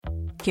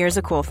Here's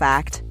a cool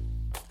fact.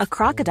 A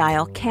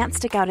crocodile can't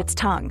stick out its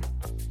tongue.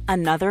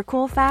 Another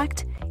cool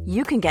fact,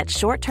 you can get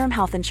short-term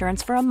health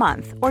insurance for a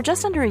month or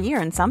just under a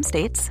year in some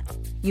states.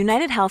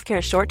 United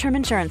Healthcare short-term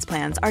insurance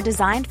plans are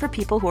designed for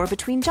people who are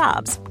between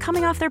jobs,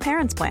 coming off their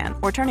parents' plan,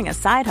 or turning a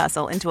side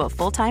hustle into a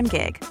full-time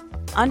gig.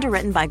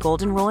 Underwritten by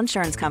Golden Rule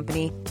Insurance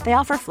Company, they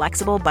offer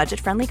flexible,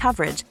 budget-friendly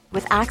coverage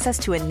with access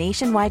to a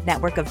nationwide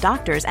network of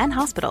doctors and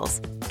hospitals.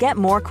 Get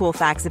more cool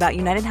facts about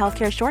United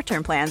Healthcare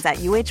short-term plans at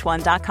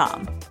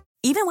uh1.com.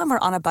 Even when we're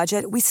on a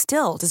budget, we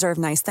still deserve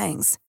nice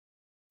things.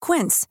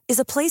 Quince is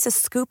a place to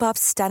scoop up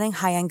stunning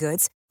high-end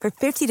goods for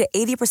 50 to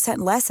 80%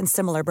 less than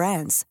similar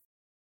brands.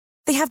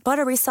 They have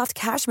buttery soft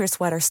cashmere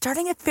sweaters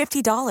starting at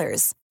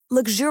 $50,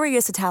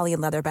 luxurious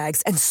Italian leather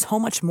bags, and so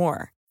much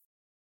more.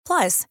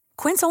 Plus,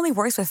 Quince only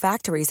works with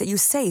factories that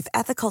use safe,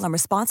 ethical, and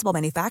responsible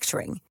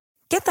manufacturing.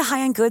 Get the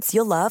high-end goods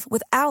you'll love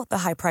without the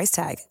high price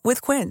tag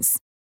with Quince.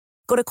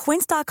 Go to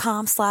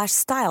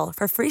quince.com/style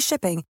for free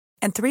shipping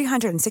and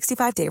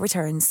 365-day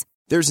returns.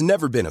 There's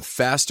never been a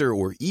faster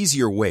or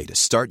easier way to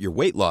start your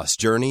weight loss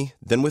journey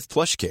than with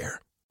PlushCare.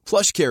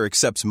 PlushCare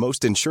accepts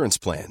most insurance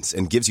plans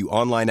and gives you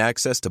online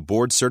access to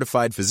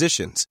board-certified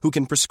physicians who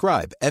can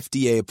prescribe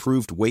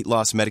FDA-approved weight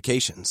loss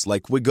medications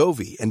like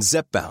Wegovy and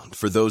Zepbound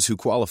for those who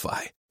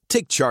qualify.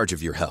 Take charge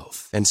of your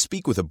health and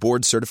speak with a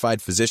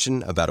board-certified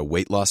physician about a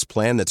weight loss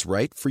plan that's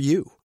right for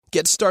you.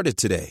 Get started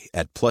today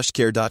at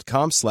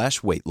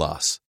plushcare.com/weight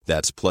loss.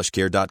 That's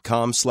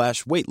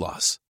plushcare.com/weight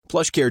loss.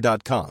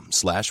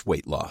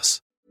 plushcare.com/weight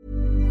loss.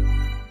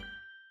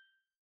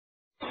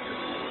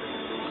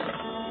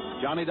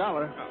 Johnny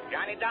Dollar.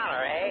 Johnny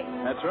Dollar, eh?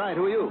 That's right.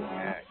 Who are you?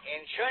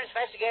 Insurance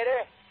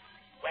investigator?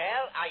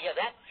 Well, are you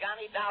that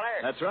Johnny Dollar?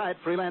 That's right.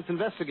 Freelance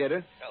investigator.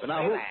 No, But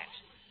now freelance.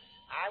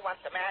 I want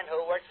the man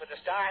who works for the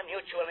Star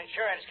Mutual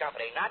Insurance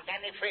Company, not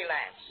any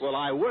freelance. Well,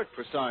 I work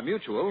for Star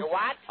Mutual. You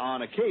what?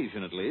 On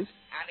occasion, at least.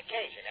 On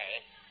occasion, eh?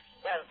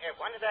 Well, if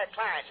one of their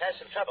clients has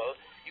some trouble,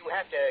 you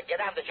have to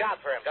get on the job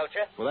for him, don't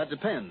you? Well, that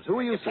depends.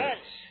 Who are you, sir?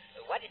 Depends.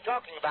 What are you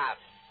talking about?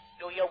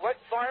 Do you work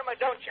for him or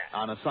don't you?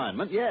 On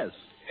assignment, yes.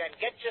 Then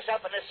get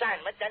yourself an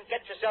assignment, then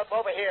get yourself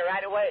over here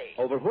right away.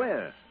 Over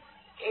where?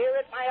 Here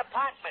at my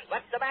apartment.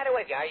 What's the matter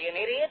with you? Are you an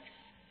idiot?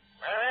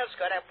 Where else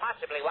could I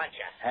possibly want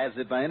you? Has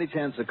it by any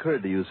chance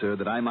occurred to you, sir,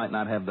 that I might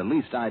not have the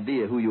least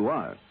idea who you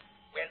are?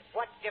 Well,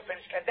 what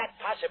difference can that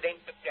possibly...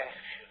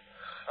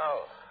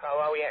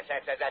 Oh, yes,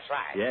 that's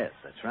right. Yes,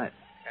 that's right.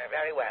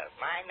 Very well.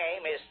 My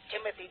name is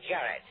Timothy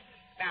Jarrett.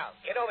 Now,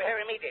 get over here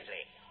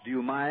immediately. Do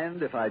you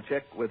mind if I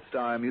check with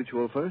Star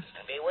Mutual first?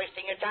 Don't be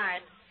wasting your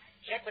time.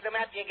 Check with them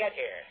after you get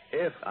here.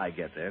 If I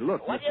get there.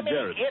 Look, What do Mr. you mean,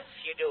 Jarrett. if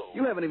you do?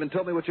 You haven't even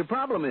told me what your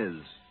problem is.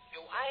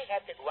 Do I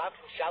have to go out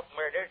and shout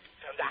murder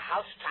from the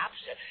housetops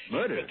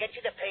Murder? to get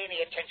you to pay any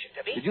attention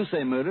to me? Did you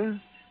say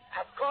murder?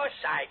 Of course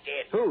I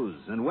did.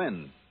 Whose and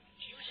when?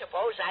 Do you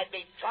suppose I'd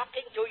be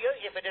talking to you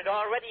if it had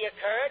already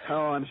occurred?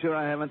 Oh, I'm sure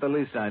I haven't the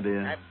least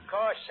idea. Of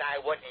course I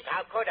wouldn't.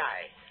 How could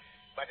I?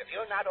 But if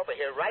you're not over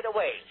here right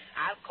away,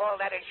 I'll call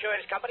that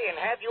insurance company and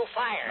have you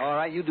fired. All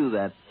right, you do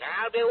that.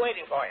 I'll be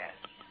waiting for you.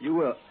 You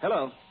will.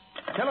 Hello.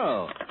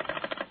 Hello.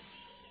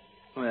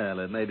 Well,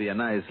 it may be a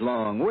nice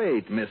long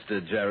wait, Mr.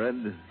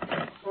 Jarrett.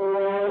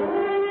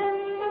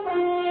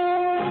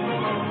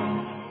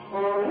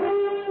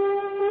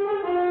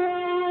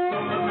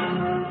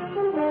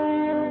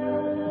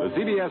 The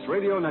CBS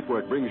Radio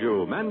Network brings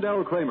you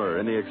Mandel Kramer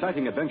in the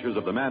exciting adventures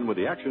of the man with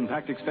the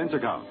action-packed expense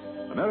account.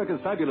 America's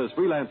fabulous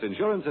freelance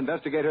insurance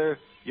investigator,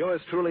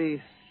 Yours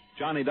truly,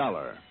 Johnny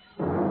Dollar.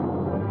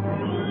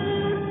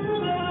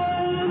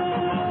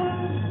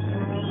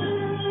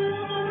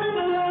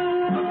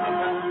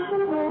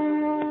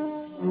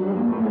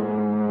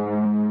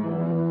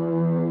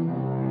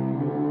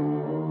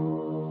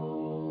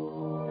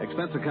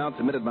 Expense account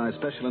submitted by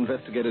Special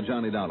Investigator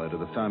Johnny Dollar to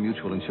the Star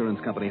Mutual Insurance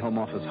Company, Home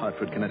Office,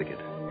 Hartford, Connecticut.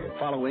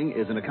 Following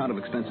is an account of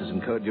expenses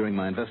incurred during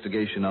my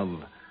investigation of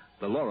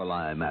the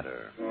Lorelei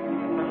matter.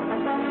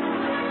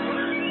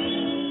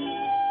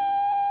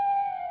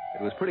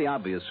 It was pretty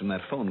obvious from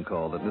that phone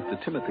call that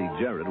Mr. Timothy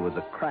Jarrett was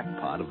a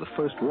crackpot of the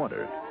first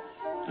water.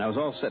 And I was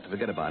all set to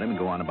forget about him and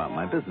go on about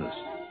my business.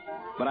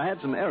 But I had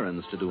some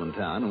errands to do in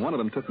town, and one of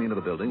them took me into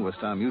the building where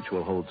Star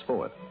Mutual holds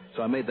forth.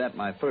 So I made that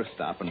my first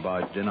stop and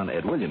barged in on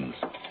Ed Williams.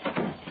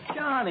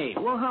 Johnny,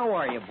 well, how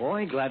are you,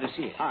 boy? Glad to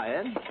see you. Hi,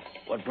 Ed.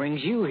 What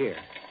brings you here?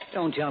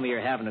 Don't tell me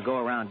you're having to go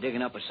around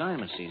digging up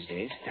assignments these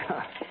days.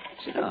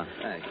 Sit down.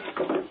 Thanks.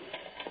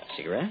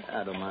 Cigarette?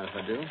 I don't mind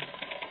if I do.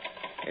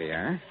 Here you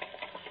are.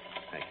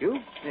 Thank you.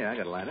 Here, I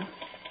got a lighter.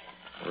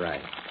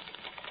 Right.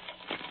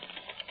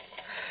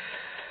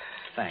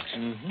 Thanks.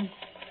 Mm-hmm.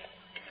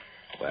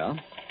 Well?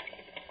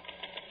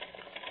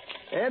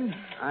 Ed,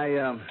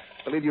 I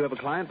believe you have a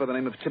client by the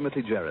name of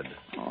Timothy Jarrett.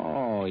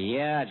 Oh,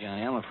 yeah,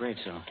 Johnny, I'm afraid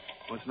so.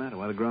 What's the matter?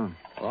 Why the groan?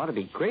 Well, I ought to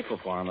be grateful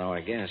for him, though,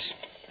 I guess.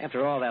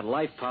 After all, that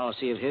life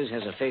policy of his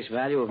has a face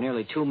value of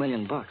nearly $2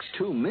 million.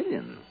 $2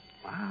 million?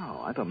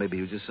 Wow, I thought maybe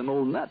he was just some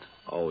old nut.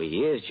 Oh, he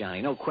is,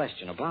 Johnny, no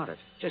question about it.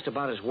 Just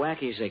about as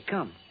wacky as they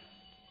come.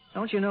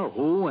 Don't you know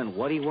who and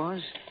what he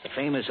was? The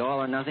famous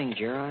all-or-nothing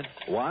Gerard?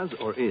 Was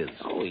or is?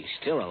 Oh, he's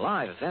still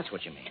alive, if that's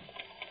what you mean.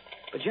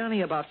 But,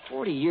 Johnny, about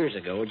 40 years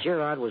ago,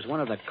 Gerard was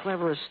one of the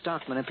cleverest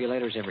stock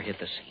manipulators ever hit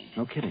the scene.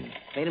 No kidding.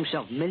 Made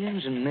himself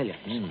millions and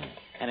millions.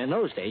 And in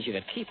those days, you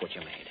could keep what you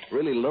made.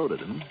 Really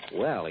loaded him?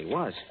 Well, he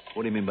was.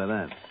 What do you mean by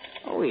that?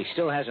 Oh, he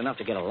still has enough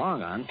to get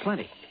along on,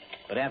 plenty.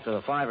 But after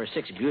the 5 or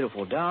 6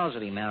 beautiful dolls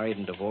that he married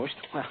and divorced,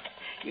 well,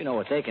 you know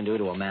what they can do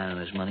to a man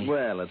and his money.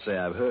 Well, let's say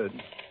I've heard.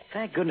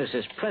 Thank goodness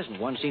this present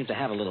one seems to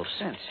have a little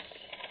sense.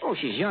 Oh,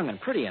 she's young and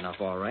pretty enough,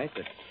 all right,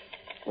 but...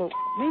 Well,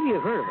 maybe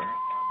you've heard of her.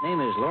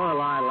 Name is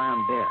Lorelei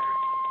Lambert.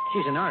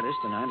 She's an artist,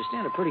 and I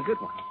understand a pretty good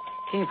one.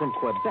 Came from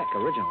Quebec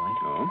originally.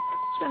 Oh?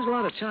 Spends a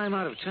lot of time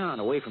out of town,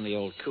 away from the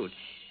old coot.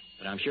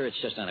 But I'm sure it's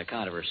just on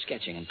account of her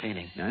sketching and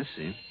painting. I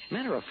see.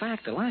 Matter of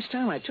fact, the last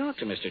time I talked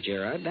to Mr.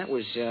 Gerard, that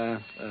was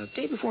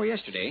day before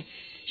yesterday,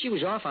 she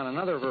was off on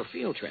another of her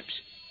field trips.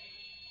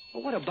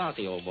 Well, what about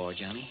the old boy,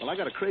 Johnny? Well, I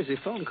got a crazy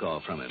phone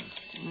call from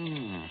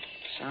him.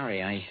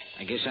 Sorry, I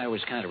guess I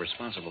was kind of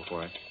responsible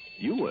for it.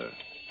 You were?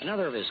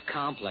 Another of his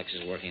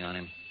complexes working on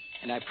him.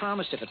 And I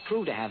promised if it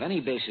proved to have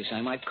any basis,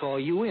 I might call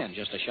you in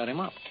just to shut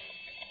him up.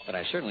 But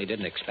I certainly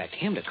didn't expect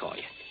him to call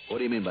you. What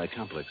do you mean by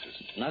complexes?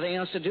 Nothing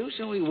else to do,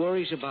 so he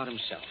worries about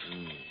himself.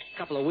 A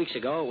couple of weeks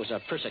ago, it was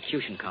a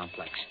persecution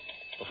complex.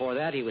 Before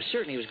that, he was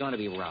certain he was going to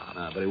be robbed.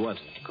 But he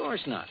wasn't. Of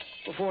course not.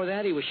 Before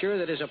that, he was sure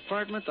that his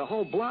apartment, the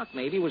whole block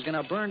maybe, was going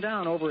to burn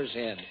down over his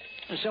head.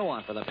 And so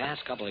on for the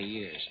past couple of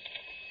years.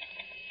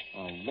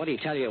 Well, what did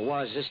he tell you it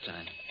was this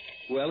time?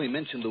 Well, he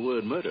mentioned the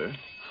word murder.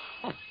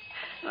 Oh,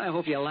 I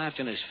hope you laughed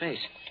in his face.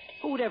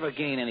 Who would ever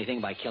gain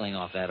anything by killing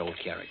off that old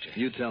character?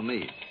 You tell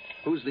me.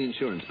 Who's the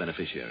insurance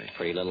beneficiary?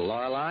 Pretty little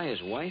Lorelei,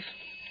 his wife.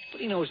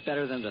 But he knows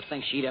better than to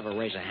think she'd ever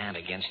raise a hand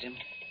against him.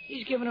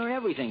 He's given her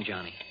everything,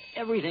 Johnny.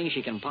 Everything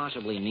she can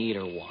possibly need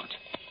or want.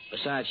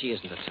 Besides, she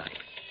isn't the type.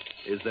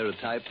 Is there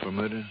a type for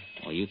murder?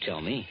 Well, you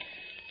tell me.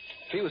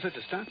 If he was such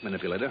a stock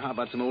manipulator, how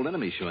about some old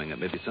enemy showing up?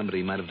 Maybe somebody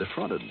he might have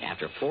defrauded.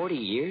 After 40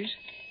 years?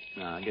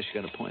 No, I guess you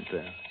got a point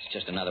there. It's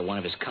just another one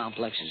of his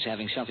complexes,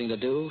 having something to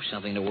do,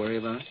 something to worry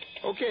about.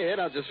 Okay, Ed,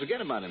 I'll just forget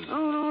about him.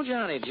 Oh, no,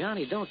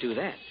 Johnny, don't do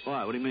that.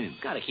 Why? What do you mean?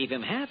 Got to keep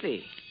him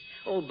happy.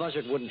 Old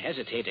Buzzard wouldn't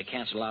hesitate to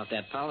cancel out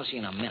that policy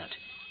in a minute.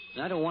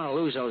 And I don't want to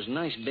lose those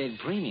nice big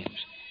premiums.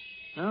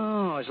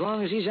 No, as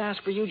long as he's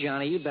asked for you,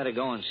 Johnny, you'd better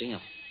go and see him.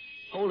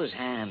 Hold his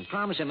hand,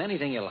 promise him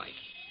anything you like,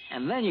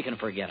 and then you can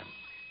forget him.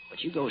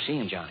 But you go see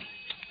him, Johnny.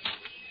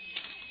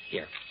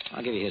 Here,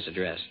 I'll give you his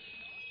address.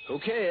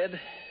 Okay, Ed.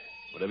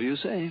 Whatever you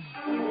say.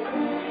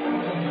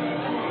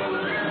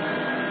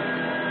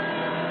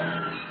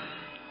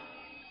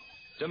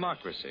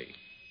 Democracy.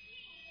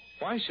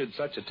 Why should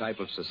such a type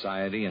of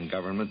society and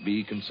government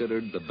be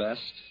considered the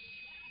best?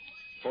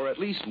 For at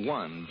least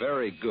one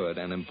very good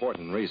and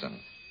important reason.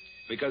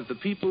 Because the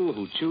people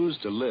who choose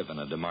to live in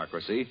a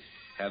democracy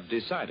have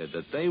decided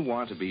that they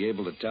want to be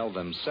able to tell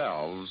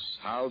themselves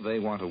how they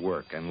want to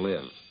work and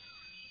live.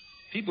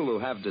 People who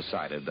have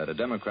decided that a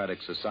democratic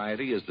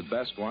society is the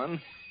best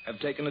one have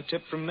taken a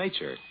tip from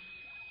nature.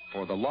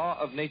 For the law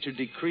of nature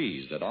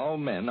decrees that all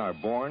men are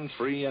born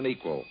free and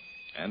equal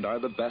and are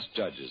the best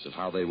judges of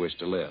how they wish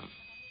to live.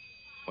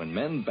 When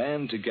men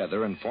band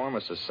together and form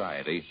a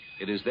society,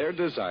 it is their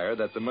desire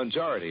that the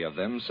majority of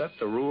them set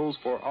the rules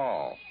for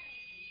all.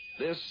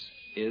 This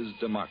is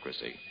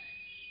democracy.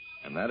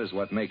 And that is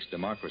what makes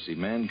democracy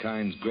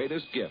mankind's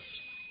greatest gift,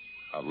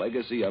 a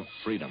legacy of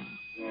freedom.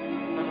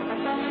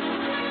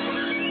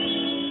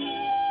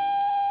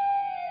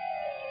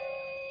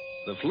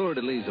 The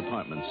Fleur-de-Lis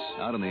apartments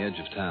out on the edge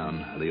of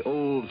town are the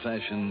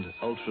old-fashioned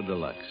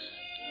ultra-deluxe.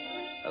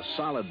 A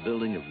solid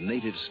building of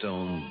native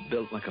stone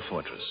built like a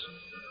fortress.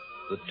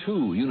 The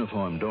 2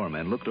 uniformed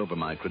doormen looked over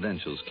my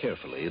credentials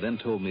carefully, then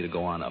told me to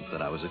go on up,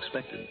 that I was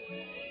expected.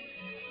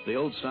 The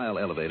old-style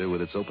elevator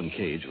with its open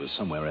cage was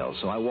somewhere else,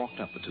 so I walked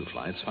up the 2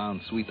 flights,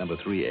 found suite number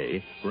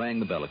 3A, rang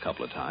the bell a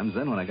couple of times,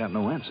 then when I got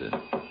no answer...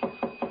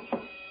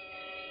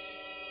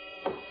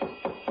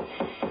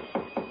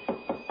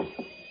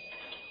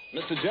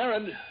 Mr.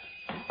 Jared.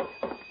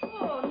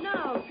 Oh,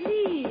 now,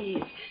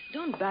 please.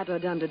 Don't batter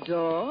down the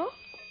door.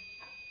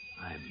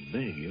 I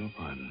beg your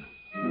pardon.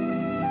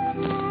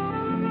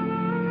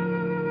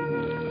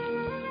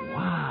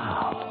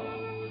 Wow.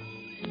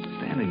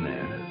 Standing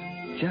there,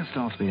 just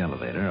off the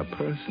elevator, a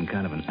purse and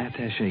kind of an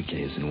attaché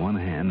case in one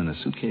hand and a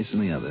suitcase in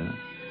the other,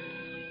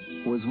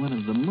 was one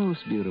of the most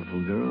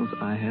beautiful girls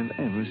I have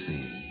ever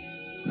seen.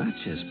 Not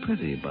just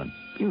pretty, but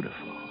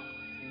beautiful.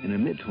 In her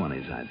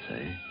mid-20s, I'd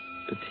say.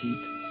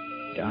 Petite.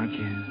 Dark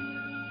hair,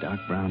 dark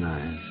brown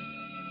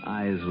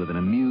eyes with an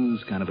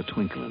amused kind of a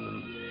twinkle in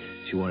them.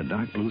 She wore a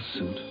dark blue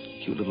suit,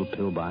 cute little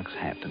pillbox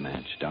hat to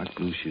match, dark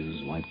blue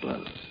shoes, white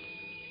gloves.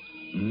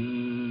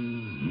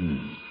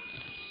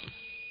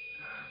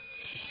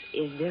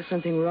 Is there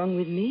something wrong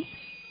with me?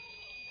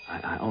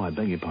 I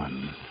beg your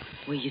pardon.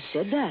 Well, you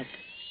said that.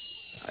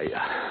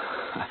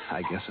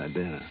 I guess I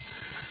did.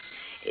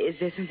 Is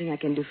there something I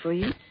can do for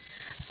you?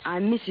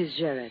 I'm Mrs.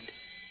 Gerard.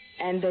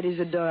 And that is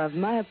the door of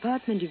my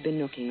apartment you've been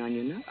knocking on,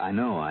 you know? I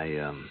know.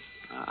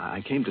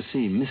 I came to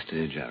see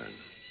Mr. Jarrett.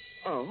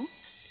 Oh?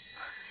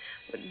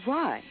 But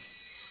why?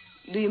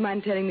 Do you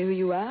mind telling me who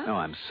you are? No,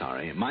 I'm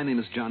sorry. My name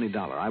is Johnny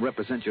Dollar. I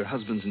represent your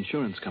husband's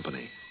insurance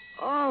company.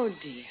 Oh,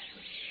 dear.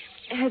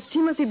 Has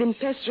Timothy been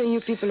pestering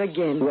you people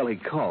again? Well, he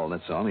called,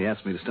 that's all. He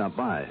asked me to stop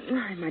by.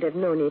 I might have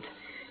known it.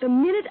 The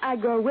minute I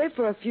go away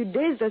for a few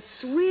days, the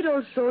sweet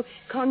old soul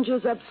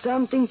conjures up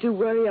something to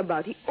worry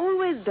about. He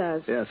always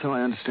does. Yeah, so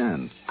I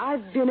understand.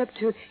 I've been up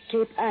to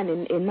Cape Ann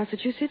in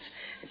Massachusetts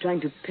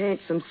trying to paint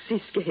some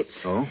seascapes.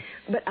 Oh?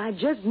 But I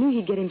just knew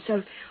he'd get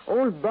himself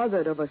all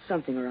bothered over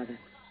something or other.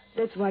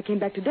 That's why I came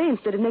back today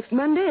instead of next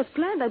Monday as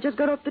planned. I just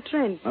got off the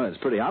train. Oh, it's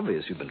pretty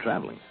obvious you've been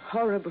traveling.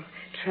 Horrible.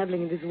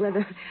 Traveling in this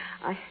weather.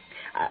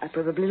 I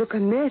probably look a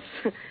mess.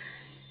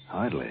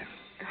 Hardly.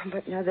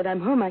 But now that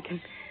I'm home, I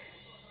can...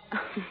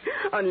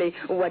 Only,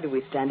 what do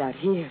we stand out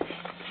here?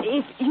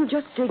 If you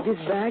just take this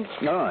bag...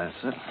 Oh,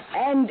 that's it.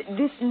 And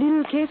this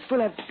little case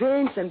full of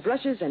paints and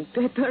brushes and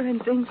paper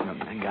and things.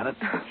 I got it.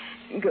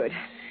 Good.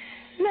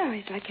 Now,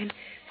 if I can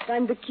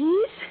find the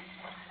keys...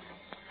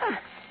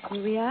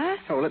 here we are.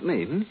 Oh, let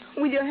me,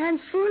 With your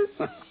hands full?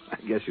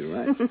 I guess you're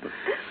right.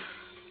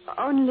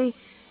 Only...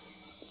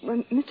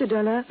 Well, Mr.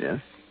 Dollar...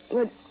 Yes?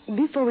 Well,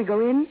 before we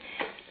go in...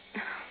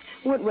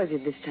 What was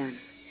it this time?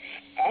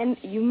 And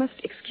you must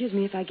excuse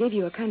me if I gave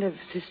you a kind of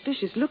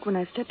suspicious look when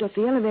I stepped off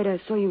the elevator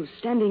and saw you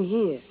standing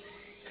here.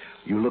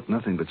 You look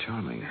nothing but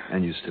charming,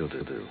 and you still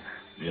do.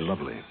 You're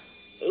lovely.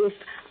 If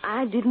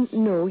I didn't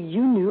know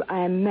you knew I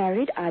am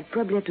married, I'd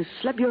probably have to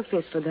slap your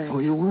face for that. Oh,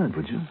 you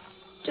would you?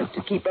 Just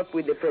to keep up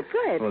with the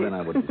propriety. Well, then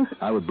I would.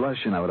 I would blush,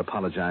 and I would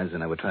apologize,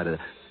 and I would try to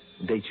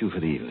date you for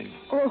the evening.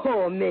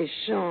 Oh,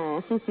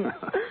 méchant.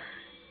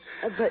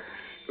 But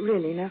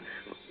really, now,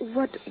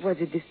 what was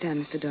it this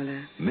time, Mr.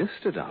 Dollar?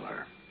 Mr.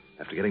 Dollar?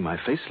 After getting my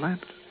face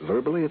slapped,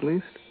 verbally at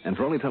least, and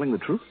for only telling the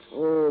truth?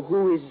 Oh,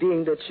 who is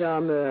being the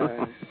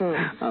charmer?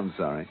 I'm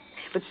sorry.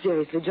 But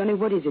seriously, Johnny,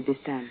 what is it this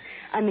time?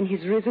 I mean,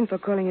 his reason for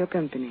calling your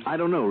company. I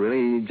don't know,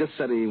 really. He just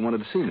said he wanted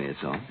to see me,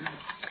 that's all.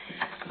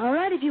 All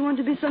right, if you want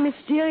to be so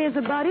mysterious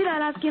about it,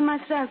 I'll ask him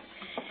myself.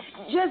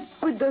 Just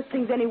put those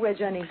things anywhere,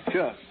 Johnny.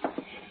 Sure.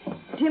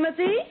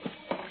 Timothy?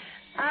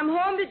 I'm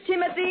home with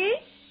Timothy.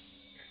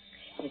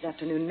 His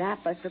afternoon nap,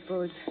 I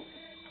suppose.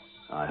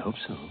 I hope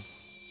so.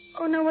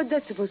 Oh, now what's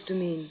that supposed to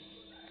mean?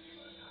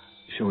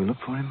 Shall we look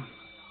for him?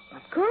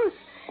 Of course.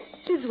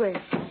 This way.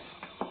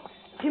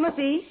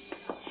 Timothy?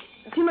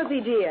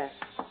 Timothy, dear.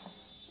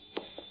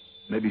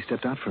 Maybe he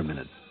stepped out for a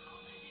minute.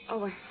 Oh,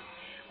 well,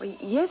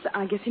 yes,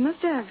 I guess he must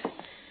have.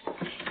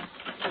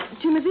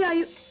 Timothy, are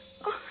you...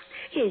 Oh,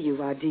 here you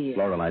are, dear.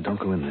 Lorelei, don't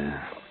go in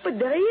there. But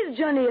there he is,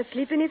 Johnny,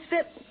 asleep in his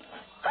bed.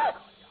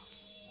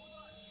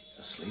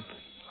 Asleep?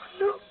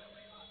 No.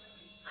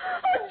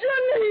 Oh,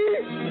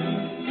 Johnny!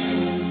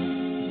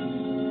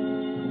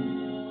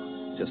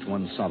 Just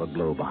one solid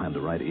blow behind the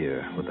right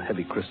ear with the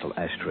heavy crystal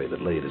ashtray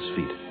that lay at his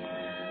feet.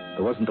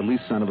 There wasn't the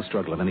least sign of a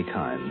struggle of any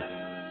kind.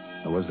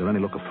 Nor was there any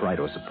look of fright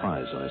or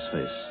surprise on his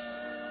face.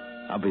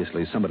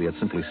 Obviously, somebody had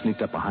simply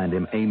sneaked up behind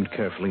him, aimed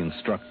carefully, and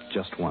struck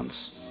just once.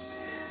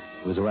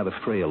 He was a rather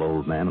frail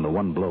old man, and the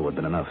one blow had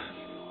been enough.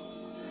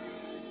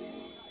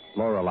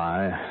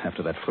 Lorelei,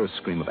 after that first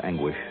scream of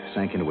anguish,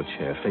 sank into a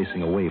chair,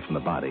 facing away from the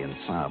body, and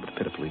sobbed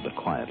pitifully but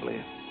quietly.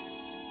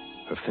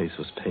 Her face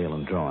was pale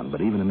and drawn,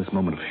 but even in this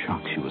moment of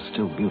shock, she was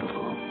still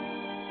beautiful.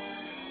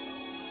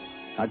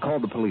 I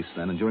called the police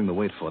then, and during the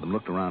wait for them,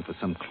 looked around for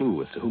some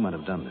clue as to who might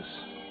have done this.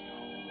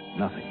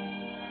 Nothing.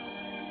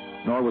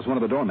 Nor was one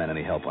of the doormen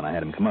any help when I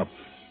had him come up.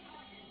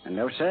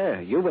 No,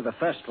 sir. You were the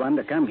first one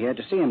to come here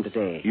to see him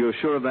today. You're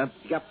sure of that?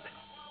 Yup.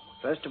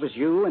 First it was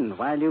you, and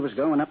while you was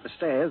going up the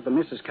stairs, the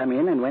missus come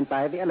in and went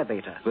by the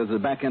elevator. There's a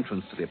back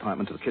entrance to the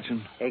apartment, to the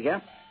kitchen.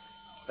 Yup.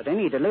 But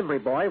any delivery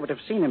boy would have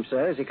seen him,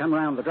 sir, as he come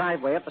around the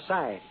driveway up the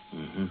side.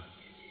 Mm-hmm.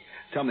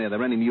 Tell me, are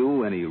there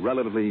any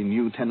relatively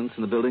new tenants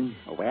in the building?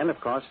 Well, of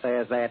course,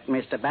 there's that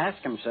Mr.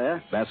 Bascom,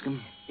 sir.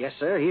 Bascom? Yes,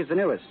 sir. He's the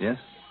newest. Yes?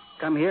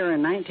 Come here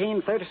in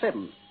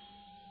 1937.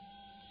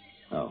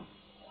 Oh.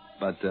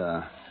 But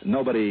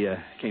nobody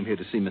came here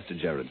to see Mr.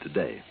 Jarrett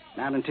today.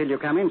 Not until you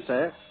come in,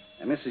 sir.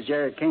 And Mrs.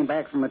 Jarrett came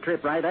back from a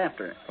trip right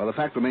after. Well, the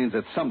fact remains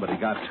that somebody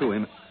got to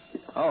him.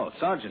 Oh,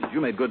 Sergeant,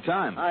 you made good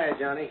time. Hiya,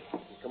 Johnny.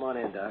 Come on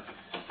in, Doc.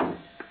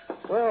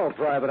 Well,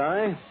 Private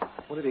Eye,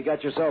 what have you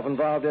got yourself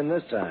involved in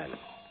this time?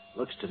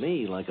 Looks to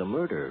me like a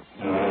murder.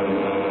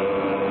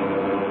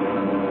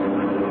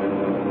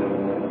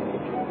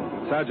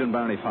 Sergeant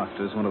Barney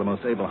Foster is one of the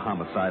most able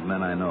homicide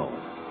men I know.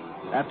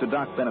 After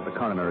Doc Bennett, the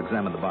coroner,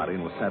 examined the body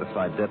and was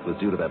satisfied death was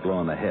due to that blow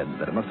on the head,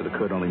 that it must have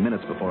occurred only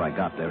minutes before I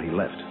got there, he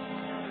left.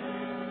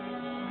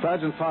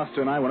 Sergeant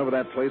Foster and I went over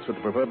that place with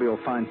the proverbial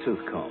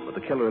fine-tooth comb, but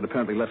the killer had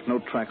apparently left no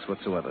tracks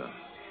whatsoever.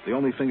 The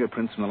only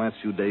fingerprints from the last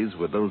few days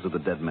were those of the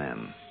dead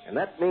man. And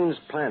that means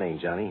planning,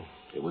 Johnny.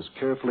 It was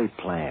carefully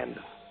planned.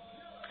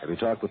 Have you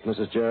talked with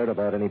Mrs. Jarrett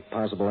about any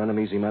possible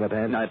enemies he might have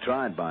had? I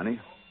tried, Barney.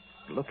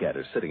 Look at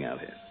her sitting out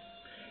here.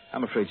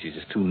 I'm afraid she's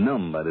just too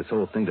numb by this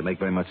whole thing to make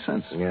very much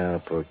sense. Yeah,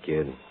 poor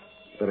kid.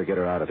 Better get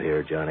her out of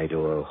here, Johnny, to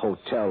a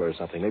hotel or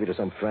something, maybe to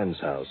some friend's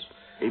house.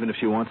 Even if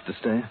she wants to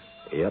stay?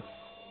 Yep.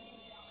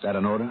 Is that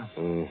an order?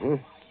 Mm-hmm.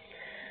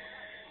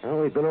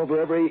 Well, we've been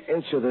over every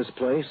inch of this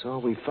place.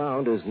 All we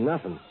found is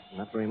nothing.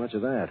 Not very much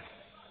of that.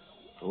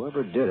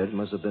 Whoever did it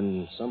must have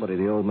been somebody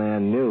the old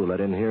man knew, let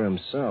in here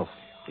himself.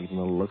 Even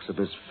the looks of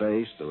his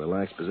face, the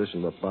relaxed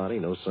position of the body,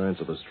 no signs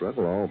of a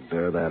struggle, all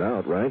bear that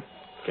out, right?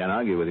 Can't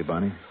argue with you,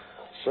 Barney.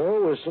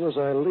 So, as soon as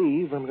I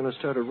leave, I'm going to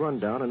start a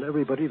rundown on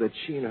everybody that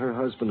she and her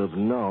husband have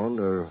known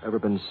or ever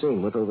been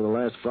seen with over the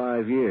last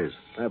 5 years.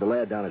 I have a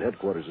lad down at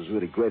headquarters who's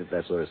really great at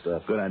that sort of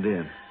stuff. Good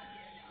idea.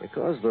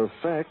 Because the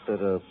fact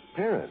that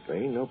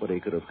apparently nobody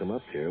could have come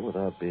up here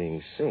without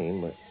being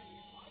seen, but...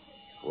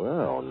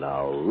 Well,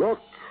 now, look.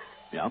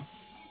 Yeah?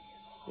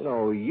 You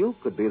know, you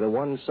could be the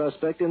one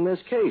suspect in this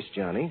case,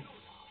 Johnny.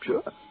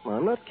 Sure. Well,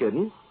 I'm not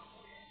kidding.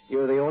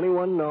 You're the only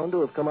one known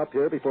to have come up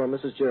here before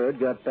Mrs. Jared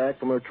got back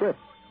from her trip.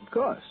 Of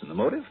course. And the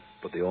motive?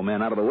 Put the old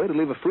man out of the way to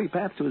leave a free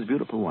path to his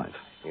beautiful wife.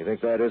 You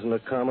think that isn't a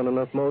common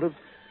enough motive?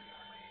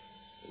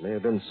 It may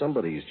have been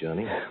somebody's,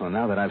 Johnny. Well,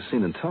 now that I've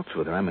seen and talked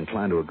with her, I'm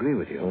inclined to agree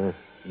with you.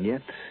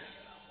 Yet?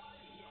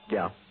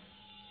 Yeah.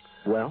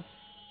 Well?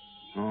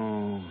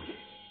 Oh,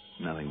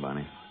 nothing,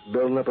 Barney.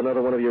 Building up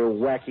another one of your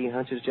wacky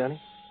hunches,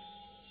 Johnny?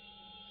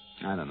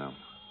 I don't know.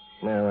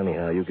 Well,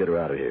 anyhow, you get her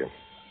out of here.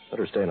 Let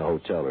her stay in a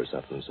hotel or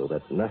something so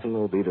that nothing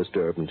will be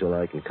disturbed until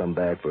I can come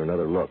back for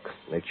another look.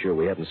 Make sure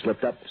we haven't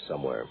slipped up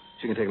somewhere.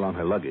 She can take along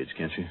her luggage,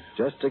 can't she?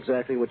 Just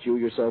exactly what you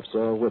yourself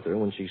saw with her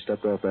when she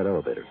stepped off that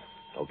elevator.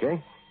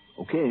 Okay?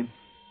 Okay.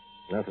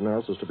 Nothing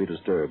else is to be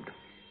disturbed.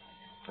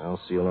 I'll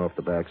seal off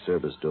the back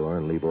service door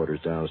and leave orders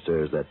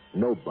downstairs that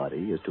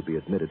nobody is to be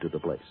admitted to the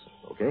place.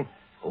 Okay?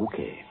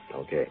 Okay.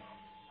 Okay.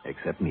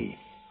 Except me.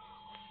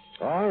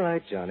 All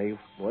right, Johnny.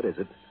 What is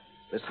it?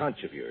 This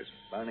hunch of yours.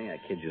 Barney, I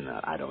kid you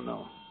not. I don't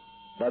know.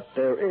 But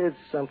there is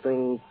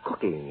something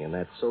cooking in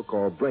that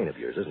so-called brain of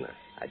yours, isn't there?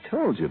 I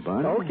told you,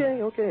 Barney.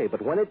 Okay.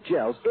 But when it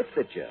gels, if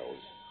it gels,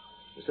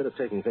 instead of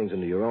taking things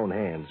into your own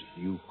hands,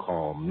 you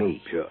call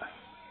me. Sure.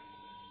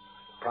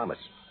 Promise.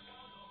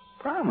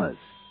 Promise.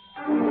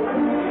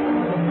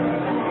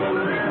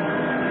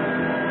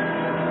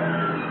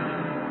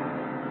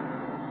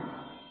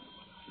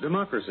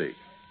 Democracy.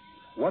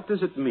 What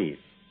does it mean?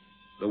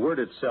 The word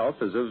itself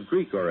is of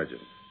Greek origin.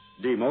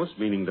 Demos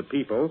meaning the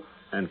people,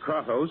 and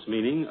kratos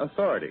meaning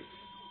authority.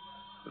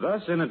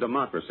 Thus, in a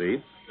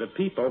democracy, the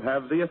people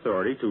have the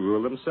authority to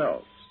rule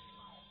themselves.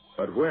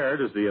 But where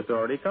does the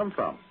authority come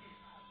from?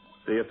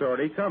 The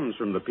authority comes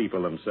from the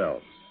people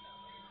themselves.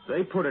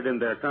 They put it in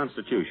their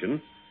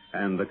Constitution,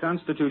 and the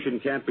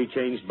Constitution can't be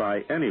changed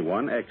by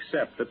anyone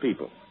except the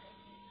people.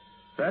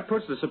 That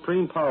puts the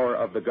supreme power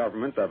of the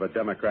government of a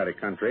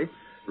democratic country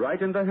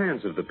right in the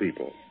hands of the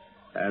people,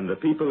 and the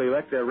people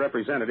elect their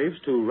representatives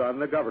to run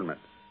the government.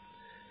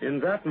 In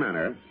that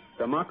manner,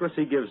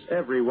 democracy gives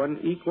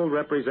everyone equal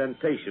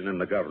representation in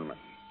the government.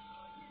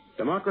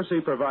 Democracy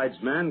provides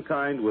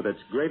mankind with its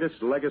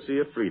greatest legacy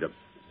of freedom.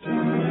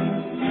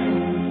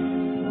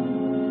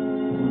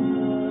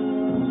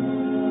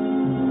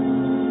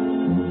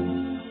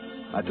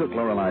 I took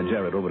Lorelei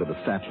Jarrett over to the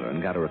Statler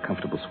and got her a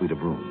comfortable suite of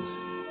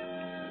rooms.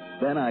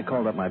 Then I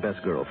called up my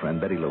best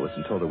girlfriend, Betty Lewis,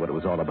 and told her what it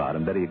was all about,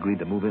 and Betty agreed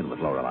to move in with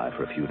Lorelei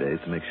for a few days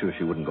to make sure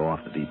she wouldn't go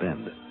off the deep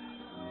end.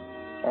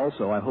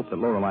 Also, I hoped that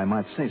Lorelei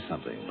might say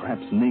something,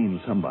 perhaps name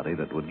somebody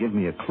that would give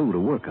me a clue to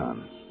work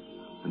on.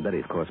 And Betty,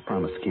 of course,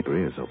 promised to keep her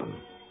ears open.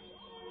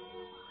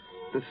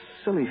 This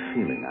silly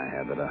feeling I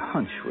had that a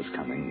hunch was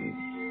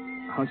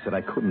coming, a hunch that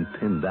I couldn't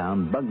pin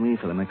down, bugged me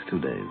for the next 2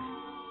 days.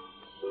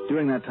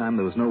 During that time,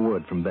 there was no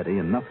word from Betty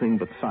and nothing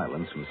but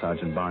silence from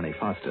Sergeant Barney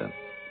Foster.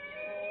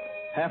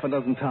 Half a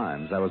dozen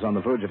times, I was on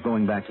the verge of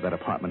going back to that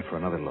apartment for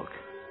another look.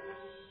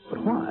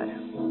 But why?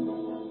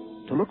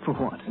 To look for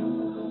what?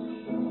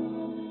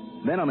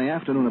 Then on the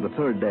afternoon of the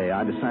third day,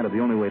 I decided the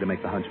only way to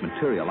make the hunch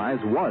materialize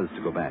was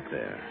to go back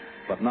there,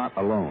 but not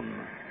alone.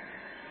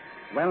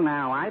 Well,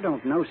 now, I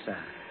don't know, sir.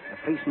 The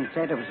policeman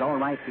said it was all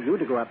right for you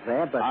to go up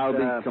there, but... I'll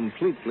be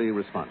completely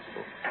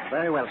responsible.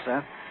 Very well,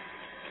 sir.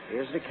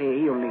 Here's the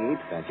key you'll need.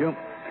 Thank you.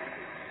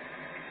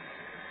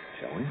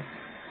 Shall we?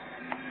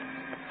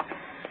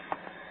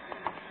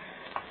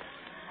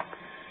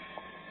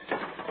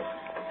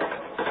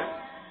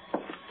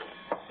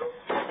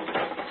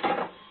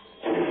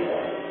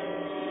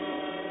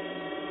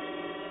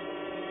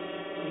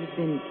 You've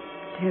been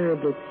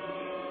terribly,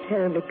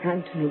 terribly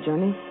kind to me,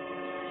 Johnny.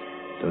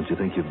 Don't you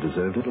think you've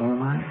deserved it,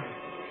 Lorelei?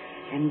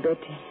 And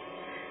Betty.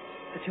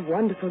 Such a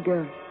wonderful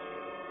girl.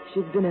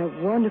 She's been a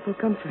wonderful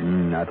comfort.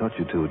 I thought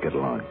you two would get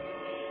along.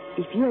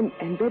 If you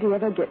and Betty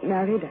ever get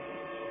married,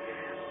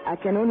 I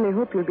can only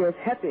hope you'll be as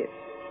happy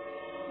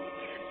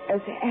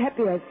as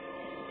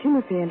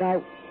Timothy and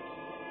I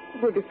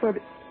were before.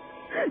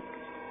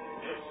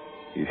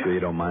 You sure you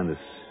don't mind us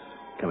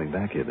coming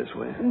back here this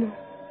way? No.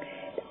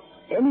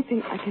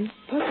 Anything I can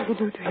possibly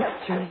do to help,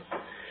 Johnny.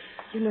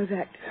 You know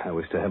that. I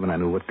wish to heaven I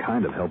knew what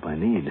kind of help I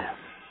need.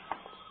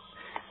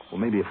 Well,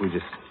 maybe if we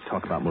just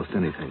talk about most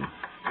anything.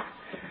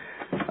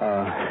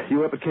 You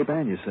were up at Cape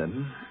Ann, you said,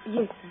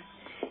 Yes,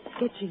 sir.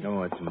 Sketching.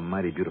 Oh, it's a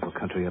mighty beautiful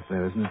country up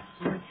there, isn't it?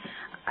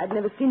 I'd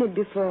never seen it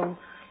before.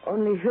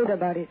 only heard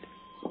about it.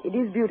 It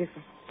is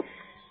beautiful.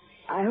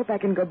 I hope I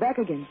can go back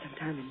again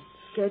sometime and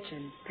sketch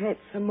and paint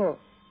some more.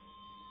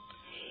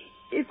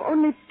 If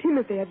only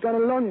Timothy had gone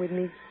along with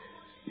me.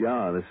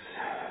 Yeah,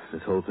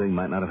 this whole thing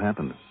might not have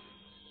happened.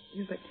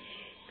 Yeah,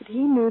 but he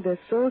knew the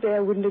salt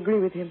air wouldn't agree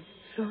with him.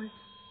 So,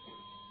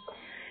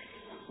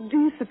 do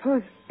you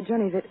suppose,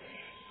 Johnny, that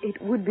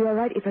it would be all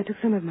right if I took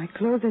some of my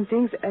clothes and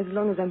things as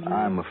long as I'm here?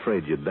 I'm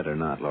afraid you'd better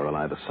not,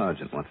 Lorelei. The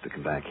sergeant wants to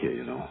come back here,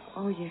 you know.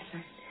 Oh, yes.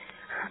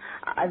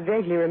 I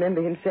vaguely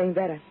remember him saying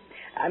that.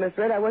 I'm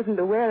afraid I wasn't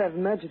aware of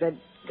much that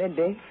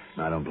day.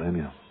 I don't blame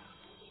you.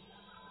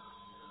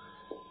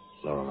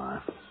 Lorelei.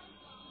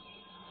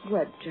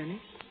 What,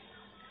 Johnny?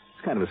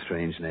 It's kind of a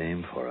strange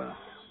name for a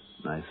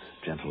nice,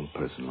 gentle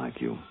person like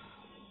you.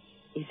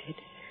 Is it?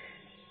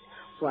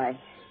 Why?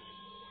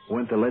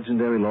 Weren't the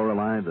legendary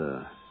Lorelei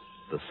the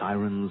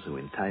sirens who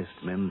enticed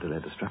men to their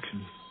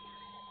destruction?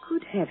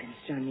 Good heavens,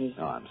 Johnny.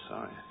 Oh, I'm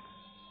sorry.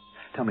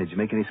 Tell me, did you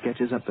make any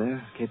sketches up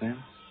there, Cape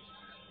Ann?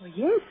 Oh,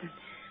 yes.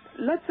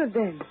 Lots of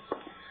them.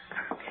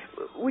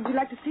 Would you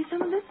like to see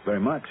some of them? Very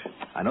much.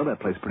 I know that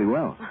place pretty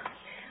well.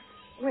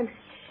 Well,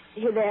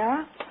 here they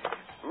are.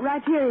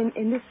 Right here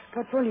in this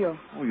portfolio.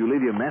 Oh, you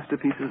leave your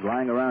masterpieces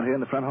lying around here in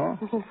the front hall?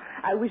 Oh,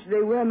 I wish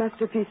they were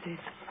masterpieces.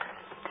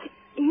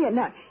 Here,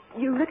 now,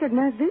 you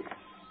recognize this?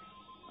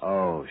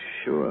 Oh,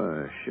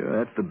 sure.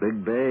 That's the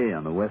big bay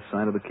on the west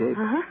side of the Cape.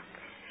 Uh-huh.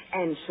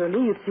 And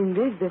surely you've seen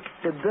this,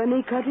 the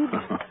Bunny Cottage?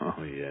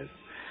 Oh, yes.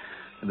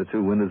 And the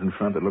two windows in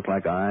front that look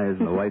like eyes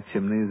and the white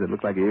chimneys that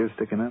look like ears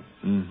sticking up.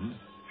 Mm-hmm.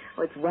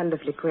 Oh, it's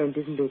wonderfully quaint,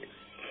 isn't it?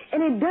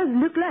 And it does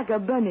look like a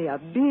bunny, a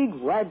big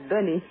white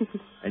bunny.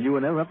 And you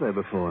were never up there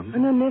before? Oh,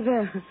 no,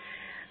 never.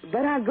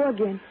 But I'll go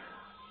again.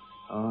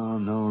 Oh,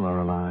 no,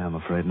 Lorelei, I'm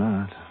afraid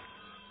not.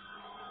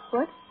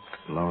 What?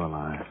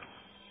 Lorelei,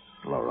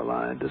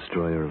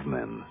 destroyer of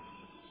men.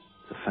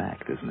 It's a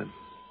fact, isn't it?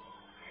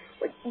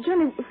 Well,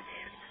 Johnny,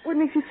 what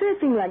makes you say a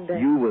thing like that?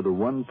 You were the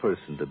one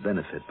person to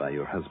benefit by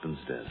your husband's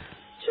death.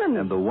 Johnny.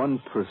 And the one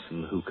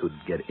person who could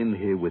get in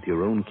here with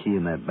your own key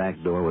in that back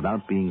door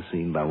without being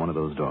seen by one of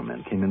those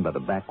doormen. Came in by the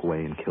back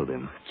way and killed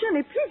him.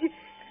 Johnny, please,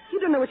 you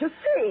don't know what you're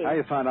saying. How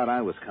you found out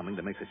I was coming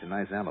to make such a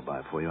nice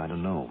alibi for you, I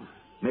don't know.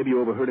 Maybe you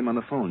overheard him on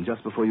the phone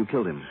just before you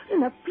killed him.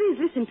 Now, please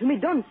listen to me.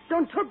 Don't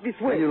talk this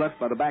way. Then you left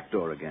by the back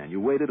door again. You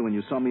waited when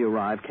you saw me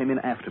arrive, came in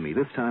after me,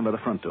 this time by the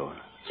front door.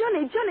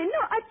 Johnny,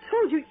 no, I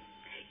told you.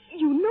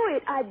 You know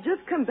it. I'd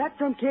just come back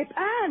from Cape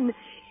Ann.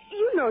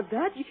 You know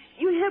that.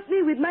 You helped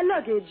me with my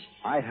luggage.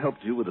 I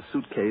helped you with a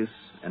suitcase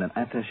and an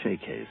attaché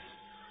case.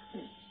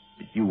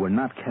 You were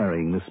not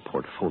carrying this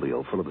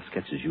portfolio full of the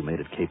sketches you made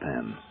at Cape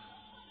Ann.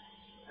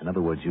 In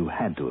other words, you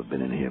had to have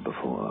been in here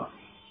before.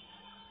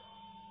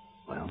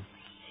 Well?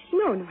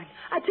 No,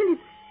 I tell you.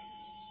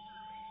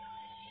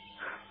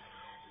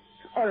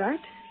 All right.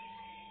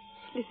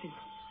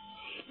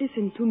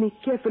 Listen to me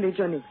carefully,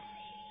 Johnny.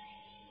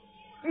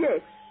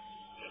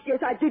 Yes,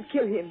 I did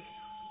kill him.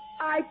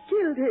 I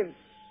killed him.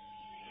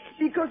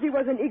 Because he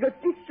was an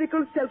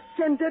egotistical,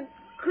 self-centered,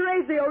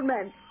 crazy old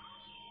man.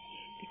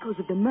 Because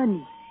of the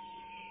money.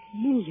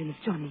 Millions,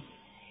 Johnny.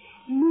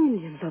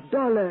 Millions of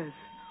dollars.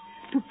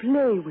 To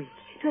play with,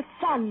 to have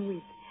fun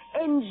with,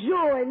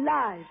 enjoy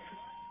life.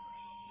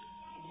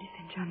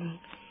 Listen,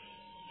 Johnny.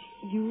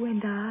 You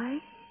and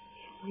I,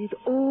 with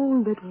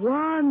all that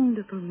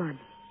wonderful money.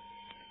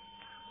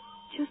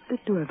 Just the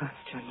two of us,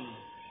 Johnny.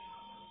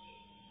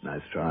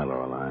 Nice try,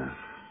 Lorelei.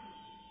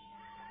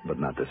 But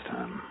not this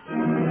time.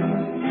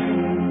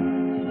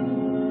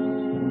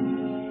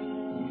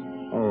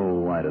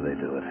 Oh, why do they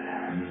do it?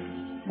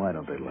 Why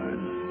don't they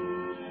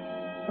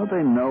learn? Don't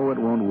they know it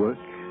won't work?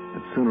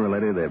 That sooner or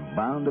later they're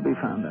bound to be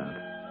found out.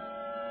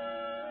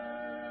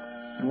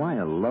 And why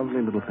a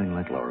lovely little thing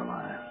like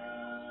Lorelei?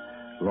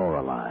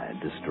 Lorelei,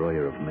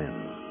 destroyer of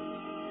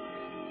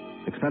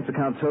men. Expense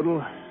account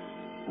total?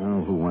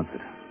 Oh, who wants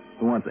it?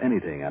 Who wants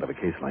anything out of a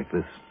case like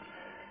this?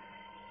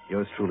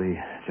 Yours truly,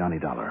 Johnny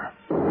Dollar.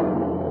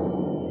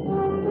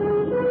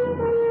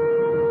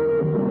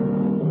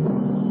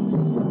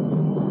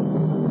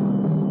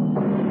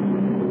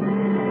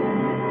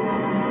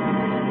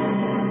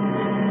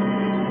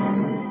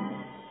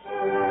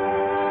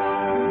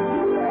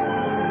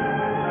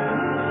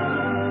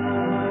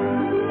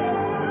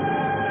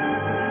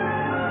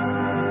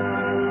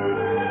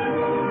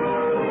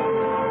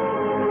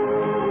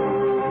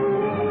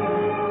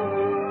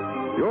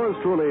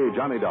 Truly,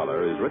 Johnny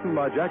Dollar is written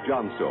by Jack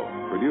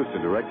Johnstone, produced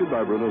and directed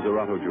by Bruno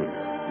Zerato Jr.,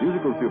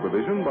 musical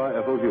supervision by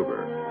Ethel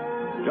Huber.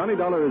 Johnny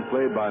Dollar is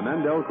played by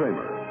Mandel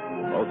Kramer.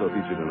 Also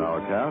featured in our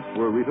cast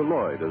were Rita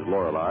Lloyd as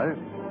Lorelei,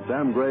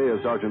 Sam Gray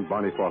as Sergeant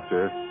Barney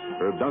Foster,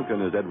 Herb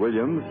Duncan as Ed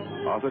Williams,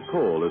 Arthur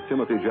Cole as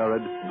Timothy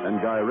Jarrett, and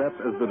Guy Rep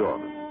as the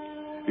doorman.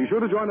 Be sure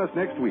to join us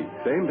next week,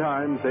 same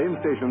time, same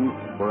station,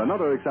 for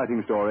another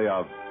exciting story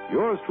of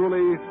yours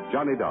truly,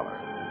 Johnny Dollar.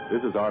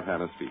 This is Art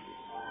Hanna speaking.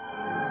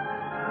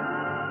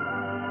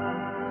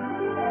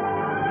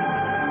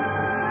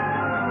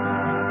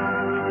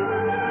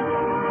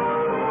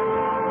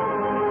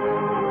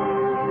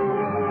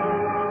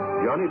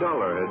 Johnny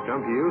has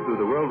come to you through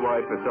the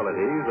worldwide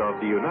facilities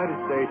of the United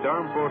States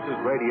Armed Forces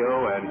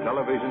Radio and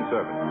Television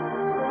Service.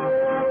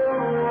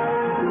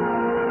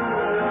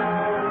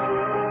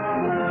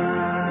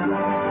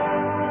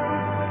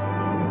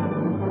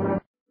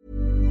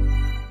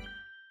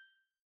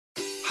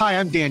 Hi,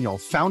 I'm Daniel,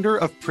 founder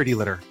of Pretty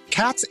Litter.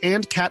 Cats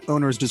and cat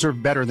owners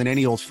deserve better than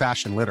any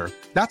old-fashioned litter.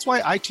 That's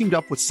why I teamed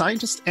up with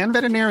scientists and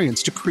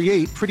veterinarians to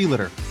create Pretty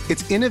Litter.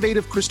 Its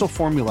innovative crystal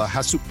formula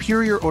has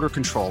superior odor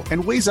control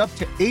and weighs up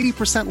to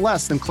 80%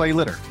 less than clay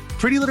litter.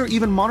 Pretty Litter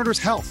even monitors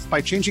health by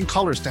changing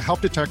colors to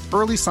help detect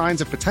early signs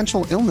of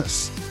potential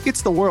illness.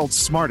 It's the world's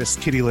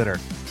smartest kitty litter.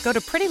 Go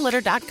to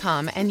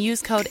prettylitter.com and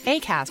use code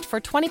ACAST for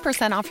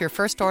 20% off your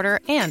first order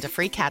and a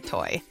free cat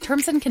toy.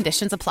 Terms and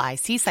conditions apply.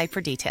 See site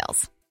for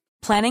details.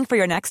 Planning for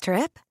your next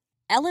trip?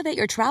 Elevate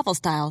your travel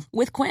style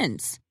with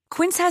Quince.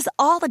 Quince has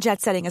all the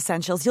jet-setting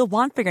essentials you'll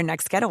want for your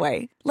next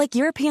getaway, like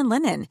European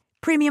linen,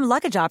 premium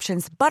luggage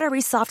options,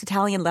 buttery soft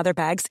Italian leather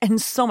bags,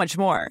 and so much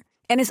more.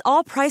 And is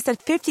all priced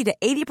at 50 to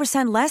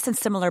 80% less than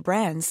similar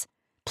brands.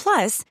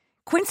 Plus,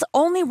 Quince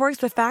only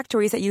works with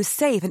factories that use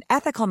safe and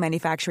ethical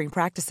manufacturing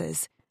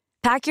practices.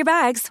 Pack your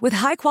bags with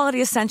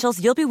high-quality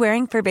essentials you'll be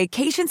wearing for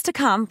vacations to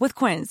come with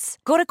Quince.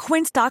 Go to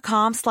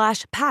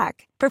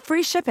quince.com/pack for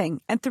free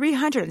shipping and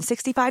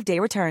 365-day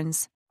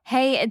returns.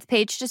 Hey, it's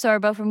Paige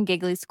DeSorbo from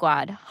Giggly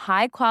Squad.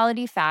 High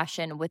quality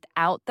fashion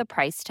without the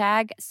price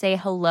tag. Say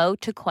hello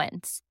to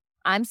Quince.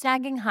 I'm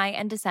snagging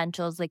high-end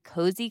essentials like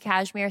cozy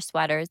cashmere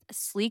sweaters,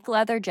 sleek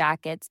leather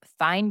jackets,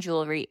 fine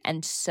jewelry,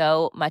 and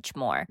so much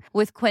more.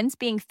 With Quince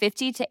being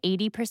 50 to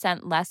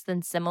 80% less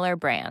than similar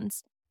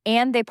brands.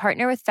 And they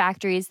partner with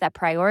factories that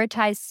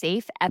prioritize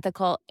safe,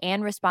 ethical,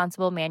 and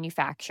responsible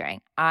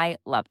manufacturing. I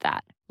love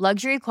that.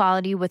 Luxury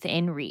quality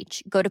within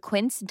reach. Go to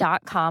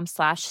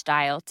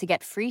quince.com/style to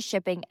get free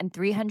shipping and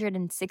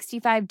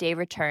 365-day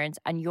returns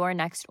on your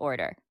next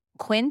order.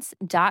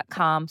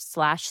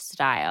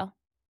 Quince.com/style.